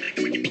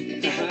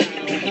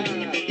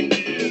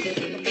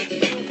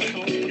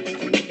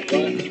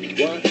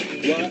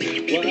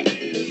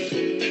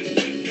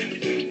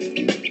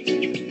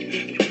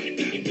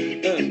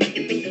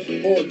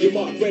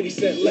ready,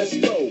 set, let's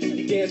go.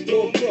 Dance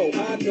floor pro,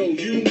 I know,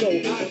 you know,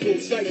 I go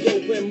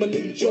psycho when my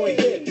new joint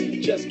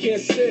hit. Just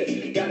can't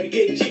sit, gotta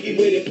get jiggy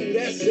with it.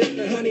 That's it,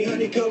 now honey,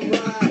 honey, come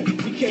ride.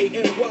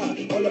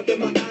 DKNY, all up in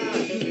my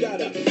eyes. You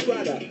got a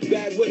Prada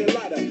bag with a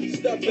lot of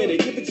stuff in it.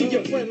 Give it to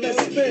your friend,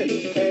 let's spin.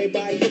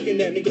 Everybody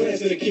looking at me,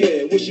 glancing at the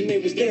kid. Wishing they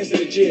was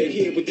dancing a jig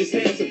here with this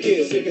handsome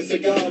kid. Sick a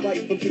cigar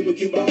right from Cuba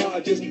Cuba. I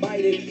just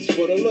bite it, it's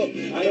for the look,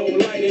 I don't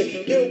light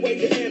it. They'll wait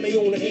the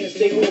ammo on the hand,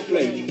 stay on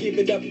play. Give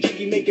it up,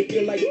 jiggy, make it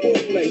feel like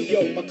foreplay.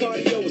 Yo, my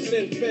cardio is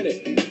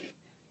infinite.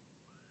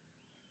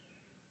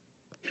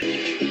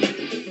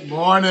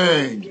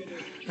 Morning,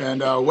 and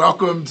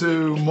welcome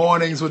to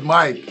Mornings with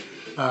Mike.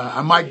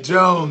 I'm Mike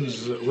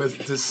Jones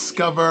with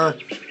Discover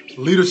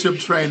Leadership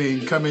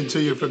Training, coming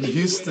to you from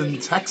Houston,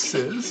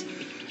 Texas.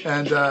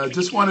 And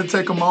just want to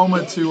take a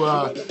moment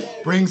to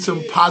bring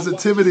some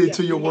positivity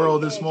to your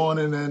world this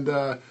morning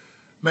and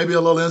maybe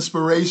a little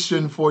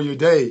inspiration for your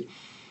day.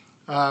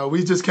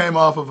 We just came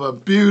off of a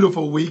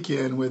beautiful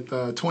weekend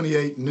with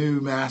 28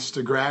 new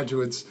master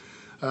graduates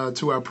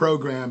to our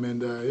program,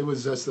 and it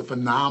was just a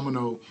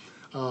phenomenal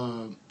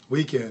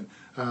weekend.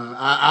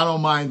 I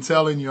don't mind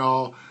telling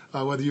y'all,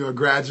 whether you're a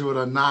graduate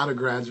or not a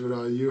graduate,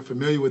 or you're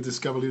familiar with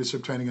Discover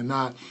Leadership Training or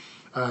not,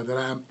 that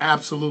I am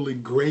absolutely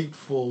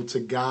grateful to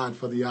God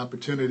for the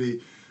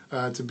opportunity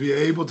to be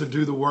able to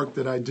do the work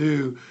that I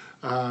do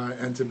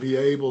and to be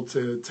able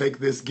to take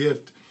this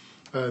gift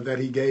that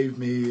He gave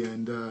me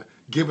and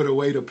give it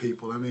away to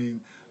people. I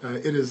mean,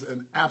 it is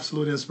an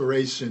absolute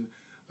inspiration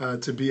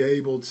to be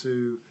able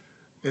to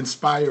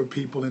inspire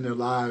people in their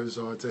lives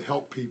or to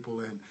help people.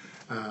 And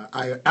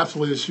I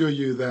absolutely assure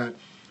you that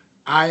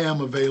I am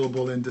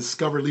available, and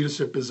Discover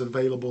Leadership is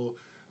available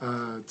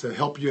to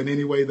help you in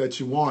any way that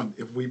you want,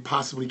 if we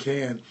possibly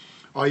can.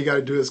 All you got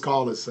to do is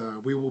call us.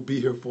 We will be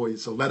here for you.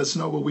 So let us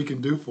know what we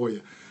can do for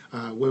you.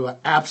 We are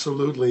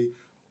absolutely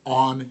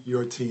on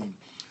your team.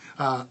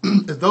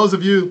 Those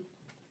of you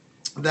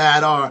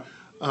that are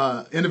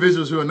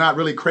individuals who are not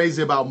really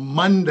crazy about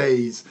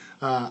Mondays,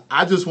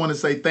 I just want to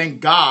say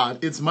thank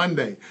God it's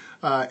Monday.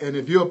 And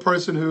if you're a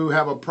person who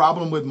have a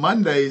problem with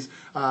Mondays,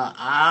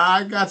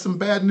 I got some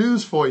bad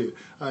news for you.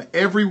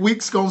 Every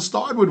week's going to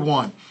start with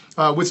one,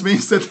 which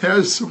means that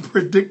there's some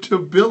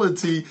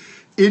predictability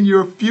in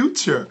your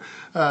future.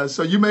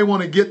 So you may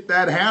want to get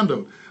that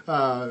handled.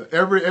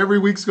 Every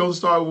week's going to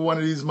start with one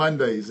of these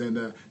Mondays,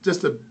 and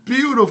just a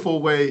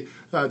beautiful way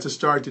to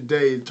start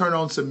today. Turn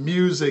on some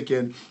music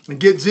and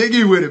get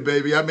jiggy with it,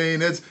 baby. I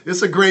mean,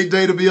 it's a great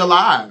day to be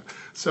alive.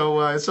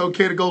 So it's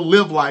okay to go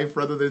live life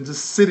rather than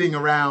just sitting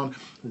around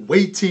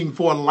waiting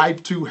for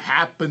life to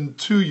happen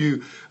to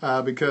you,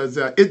 because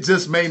it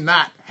just may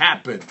not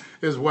happen,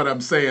 is what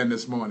I'm saying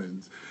this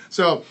morning.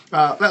 So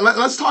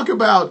let's talk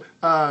about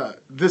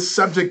this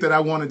subject that I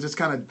want to just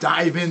kind of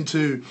dive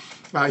into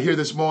here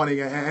this morning.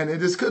 And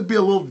this could be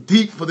a little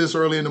deep for this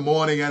early in the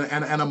morning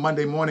and a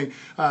Monday morning.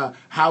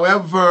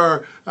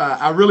 However,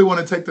 I really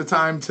want to take the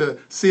time to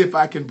see if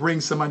I can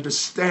bring some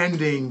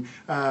understanding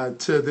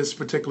to this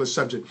particular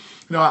subject.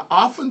 You know, I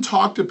often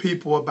talk to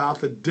people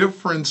about the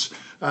difference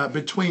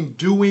between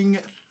doing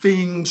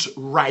things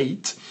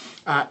right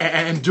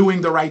and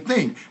doing the right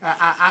thing.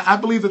 I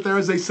believe that there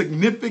is a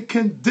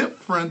significant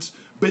difference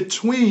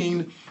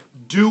between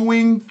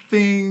doing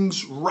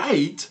things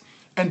right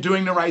and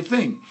doing the right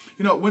thing.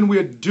 You know, when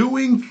we're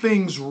doing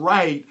things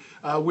right,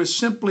 we're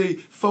simply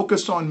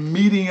focused on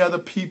meeting other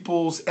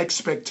people's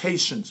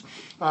expectations.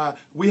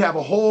 We have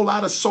a whole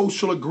lot of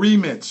social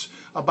agreements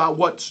about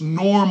what's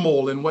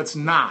normal and what's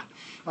not.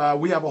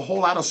 We have a whole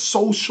lot of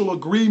social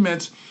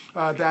agreements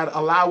that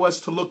allow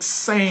us to look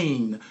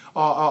sane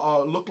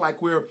or look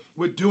like we're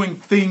doing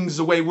things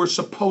the way we're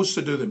supposed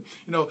to do them.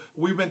 You know,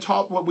 we've been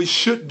taught what we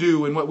should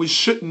do and what we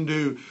shouldn't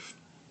do.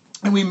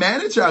 And we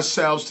manage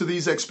ourselves to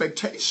these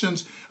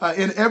expectations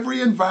in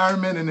every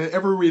environment and in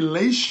every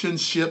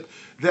relationship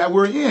that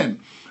we're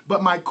in.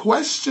 But my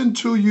question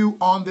to you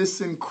on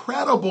this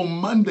incredible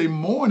Monday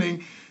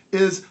morning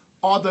is,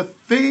 are the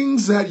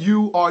things that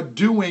you are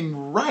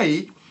doing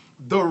right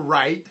the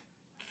right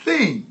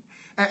thing?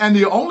 And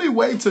the only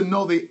way to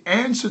know the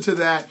answer to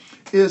that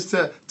is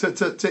to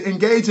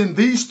engage in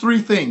these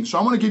three things. So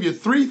I want to give you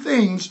three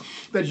things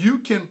that you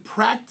can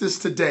practice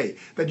today,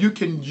 that you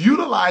can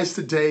utilize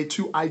today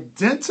to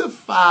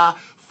identify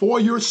for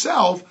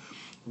yourself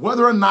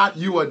whether or not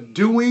you are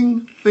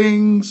doing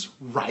things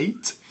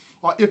right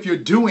or if you're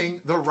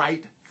doing the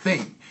right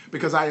thing.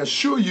 Because I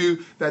assure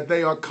you that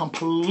they are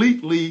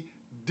completely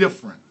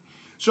different.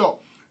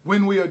 So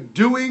when we are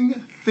doing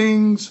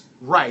things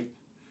right,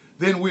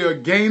 then we are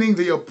gaining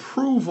the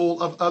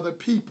approval of other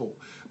people.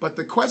 But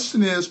the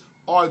question is,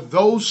 are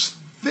those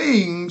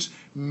things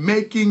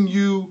making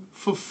you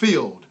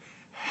fulfilled,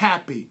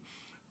 happy?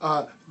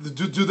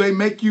 Do they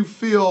make you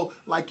feel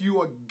like you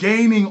are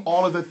gaining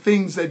all of the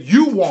things that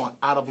you want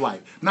out of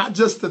life? Not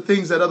just the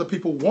things that other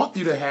people want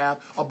you to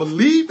have or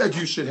believe that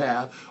you should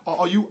have. Or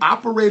are you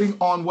operating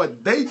on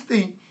what they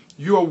think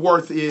your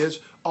worth is?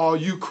 Or are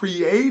you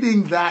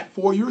creating that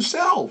for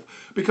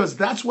yourself? Because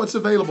that's what's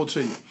available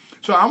to you.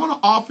 So I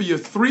want to offer you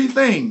three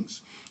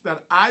things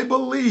that I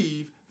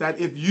believe that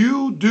if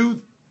you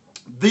do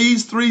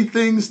these 3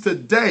 things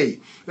today,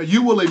 that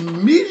you will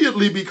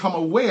immediately become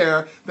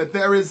aware that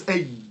there is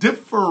a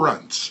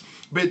difference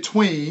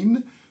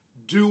between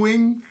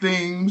doing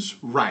things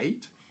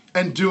right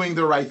and doing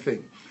the right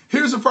thing.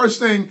 Here's the first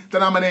thing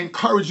that I'm going to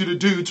encourage you to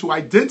do to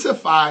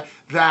identify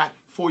that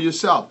for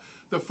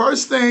yourself. The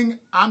first thing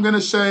I'm going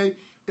to say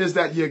is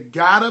that you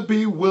gotta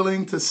be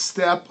willing to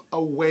step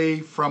away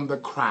from the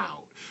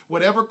crowd.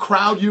 Whatever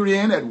crowd you're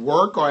in at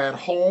work or at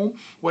home,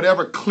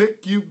 whatever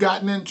clique you've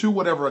gotten into,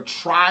 whatever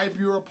tribe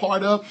you're a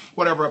part of,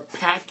 whatever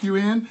pack you're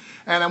in.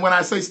 And when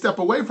I say step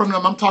away from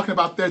them, I'm talking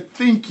about their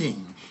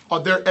thinking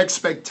or their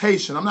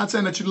expectation. I'm not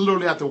saying that you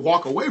literally have to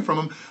walk away from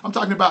them. I'm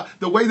talking about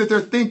the way that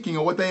they're thinking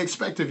or what they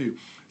expect of you.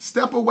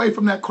 Step away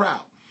from that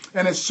crowd.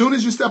 And as soon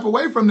as you step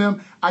away from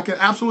them, I can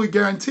absolutely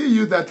guarantee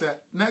you that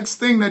the next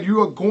thing that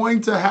you are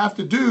going to have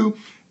to do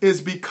is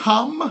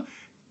become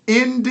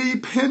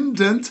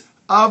independent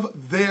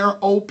of their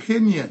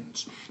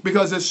opinions.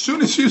 Because as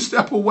soon as you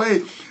step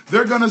away,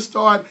 they're going to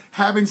start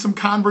having some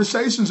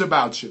conversations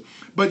about you.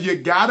 But you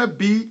got to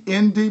be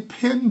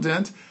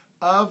independent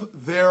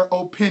of their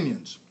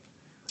opinions.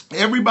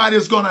 Everybody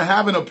is going to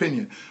have an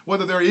opinion,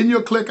 whether they're in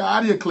your clique or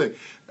out of your clique.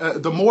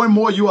 The more and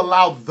more you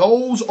allow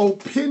those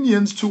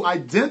opinions to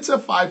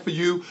identify for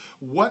you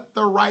what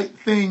the right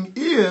thing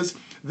is,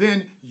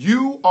 then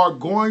you are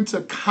going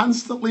to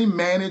constantly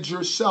manage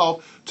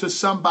yourself to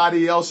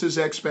somebody else's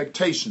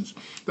expectations.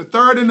 The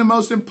third and the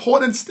most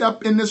important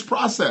step in this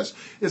process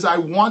is I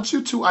want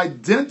you to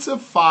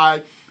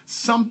identify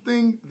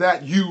something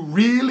that you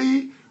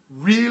really,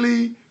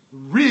 really,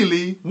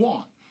 really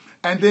want,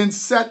 and then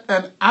set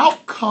an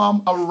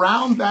outcome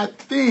around that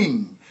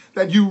thing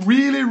that you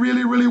really,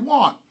 really, really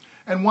want.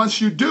 And once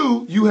you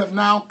do, you have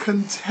now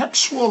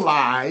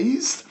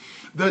contextualized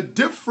the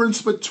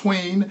difference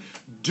between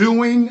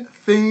doing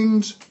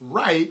things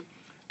right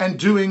and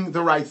doing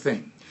the right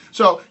thing.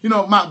 So,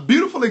 my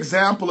beautiful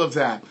example of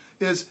that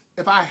is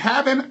if I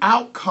have an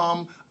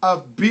outcome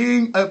of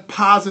being a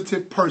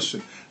positive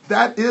person,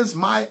 that is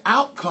my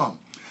outcome.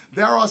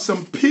 There are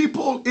some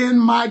people in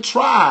my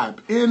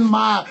tribe, in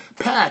my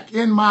pack,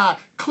 in my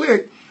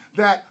clique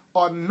that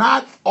are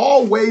not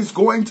always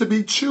going to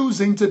be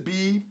choosing to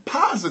be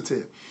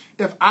positive.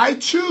 If I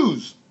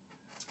choose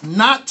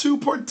not to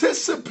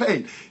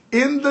participate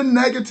in the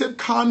negative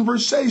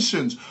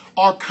conversations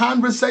or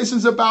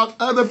conversations about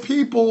other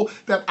people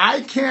that I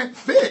can't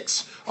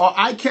fix, or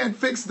I can't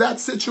fix that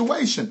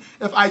situation,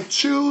 if I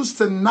choose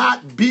to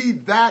not be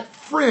that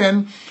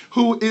friend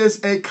who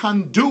is a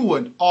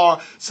conduit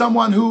or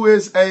someone who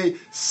is a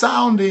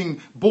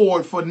sounding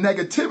board for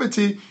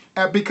negativity,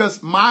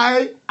 because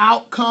my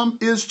outcome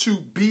is to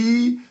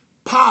be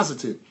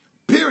positive,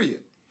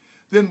 period,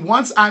 then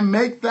once I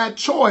make that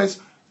choice,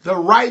 the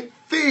right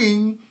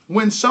thing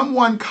when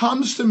someone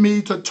comes to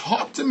me to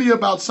talk to me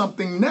about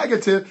something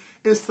negative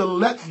is to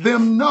let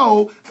them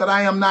know that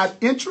I am not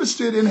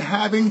interested in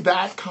having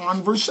that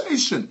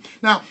conversation.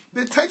 Now,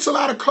 it takes a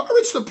lot of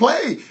courage to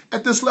play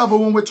at this level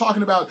when we're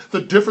talking about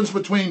the difference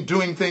between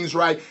doing things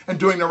right and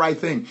doing the right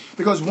thing.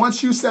 Because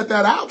once you set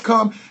that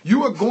outcome,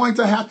 you are going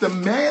to have to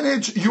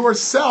manage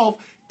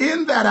yourself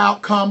in that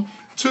outcome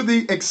to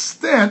the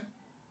extent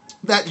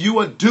that you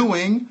are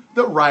doing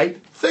the right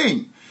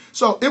thing.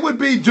 So it would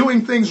be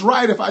doing things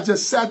right if I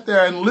just sat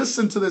there and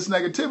listened to this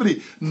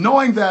negativity,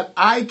 knowing that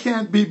I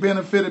can't be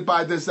benefited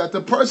by this, that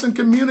the person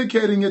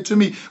communicating it to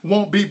me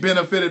won't be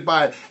benefited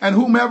by it, and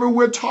whomever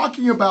we're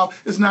talking about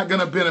is not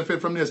going to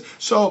benefit from this.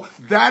 So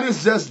that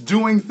is just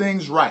doing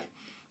things right,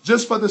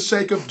 just for the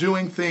sake of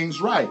doing things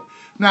right.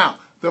 Now,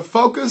 the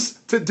focus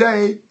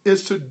today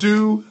is to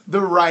do the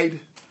right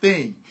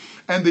thing.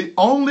 And the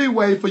only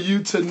way for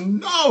you to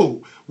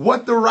know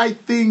what the right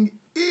thing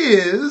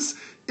is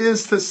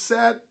to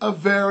set a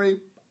very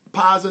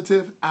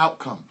positive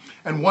outcome.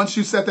 And once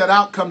you set that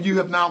outcome, you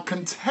have now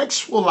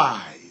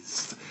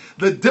contextualized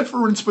the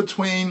difference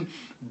between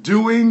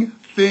doing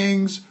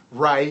things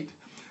right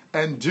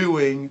and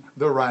doing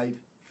the right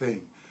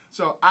thing.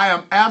 So I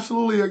am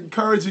absolutely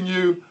encouraging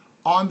you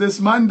on this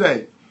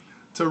Monday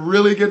to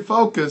really get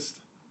focused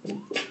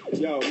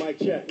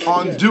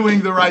on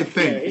doing the right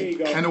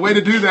thing. And the way to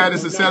do that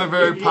is to set a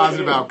very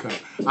positive outcome.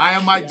 I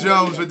am Mike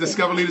Jones with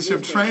Discover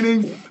Leadership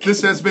Training.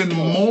 This has been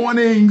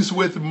Mornings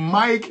with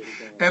Mike.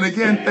 And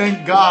again,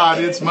 thank God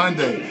it's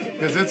Monday,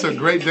 because it's a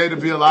great day to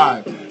be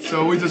alive.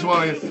 So we just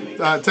want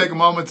to take a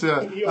moment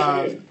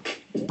to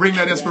bring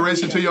that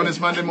inspiration to you on this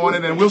Monday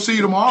morning. And we'll see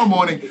you tomorrow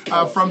morning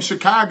from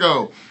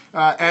Chicago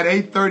at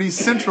 8:30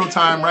 Central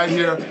Time right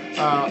here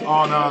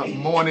on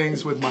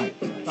Mornings with Mike.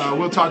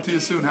 We'll talk to you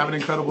soon. Have an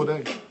incredible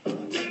day.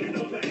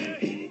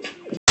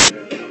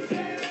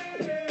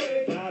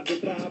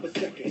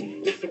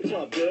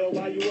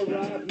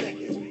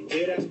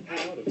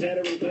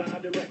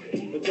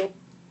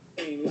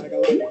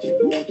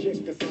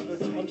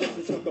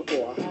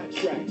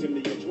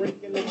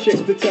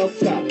 Chicks to tell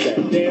stop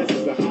that dance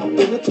is a hop and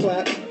a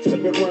clap,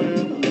 flip it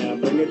round, now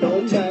bring it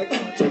on back.